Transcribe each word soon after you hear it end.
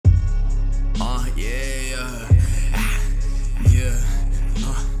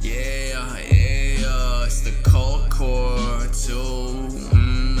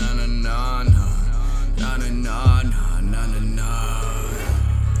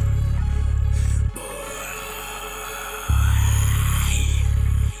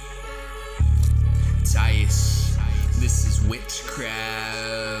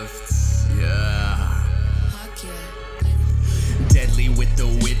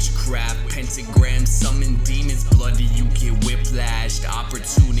Pentagram, summon demons, bloody, you get whiplashed.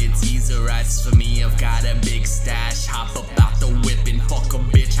 Opportunities arise for me, I've got a big stash. Hop up out the whip and fuck a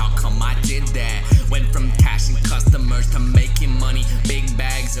bitch, how come I did that? Went from cashing customers to making money, big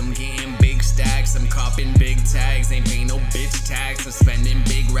bags, I'm getting big stacks. I'm copping big tags, ain't paying no bitch tax. I'm spending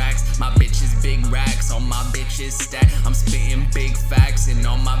big racks, my bitches big racks. All my bitches stack, I'm spitting big facts. And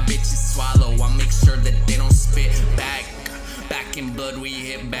all my bitches swallow, I make sure that they don't spit back. Back in blood we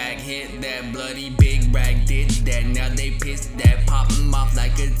hit back, hit that bloody big rag, did that. Now they pissed that, pop them off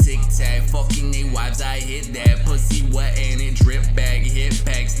like a tic tac. Fucking they wives, I hit that. Pussy wet and it drip bag, hit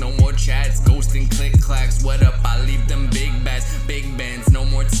packs, no more chats, ghosting click clacks. What up, I leave them big bats, big bands, no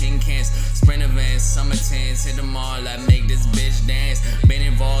more tin cans. Sprinter vans, summer tans, hit them all, I make this bitch dance. Been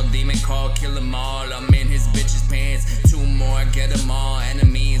involved, demon call, kill them all, I'm in his bitch's pants. Two more, get them all,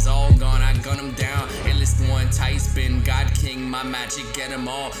 enemies all gone, I gun them down. Endless one, tight spin, God King, my magic, get them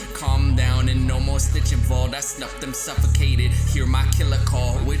all. Calm down and no more stitch involved, I snuff them suffocated. Hear my killer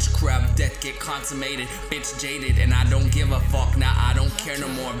call, witchcraft, death get consummated. Bitch jaded and I don't give a fuck, now I don't care no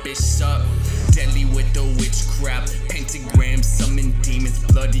more, bitch suck. Deadly with the witchcraft, pentagram, summon demons,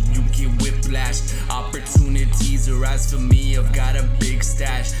 bloody, you get whiplashed. Opportunities arise for me, I've got a big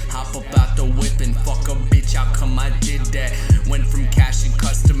stash. Hop up out the whip and fuck a bitch, how come I did that? Went from cashing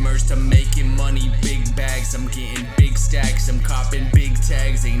customers to making money, big bags, I'm getting big stacks. I'm copping big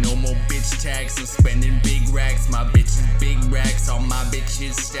tags, ain't no more bitch tags. I'm spending big racks, my bitches big racks. All my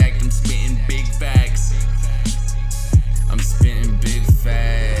bitches stacked, I'm spitting big facts. I'm spitting big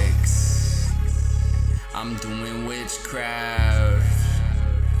facts. I'm doing witchcraft.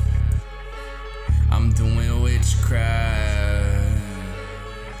 I'm doing witchcraft.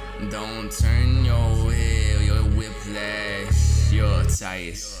 Don't turn your head, your whiplash, your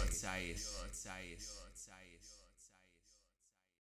tight.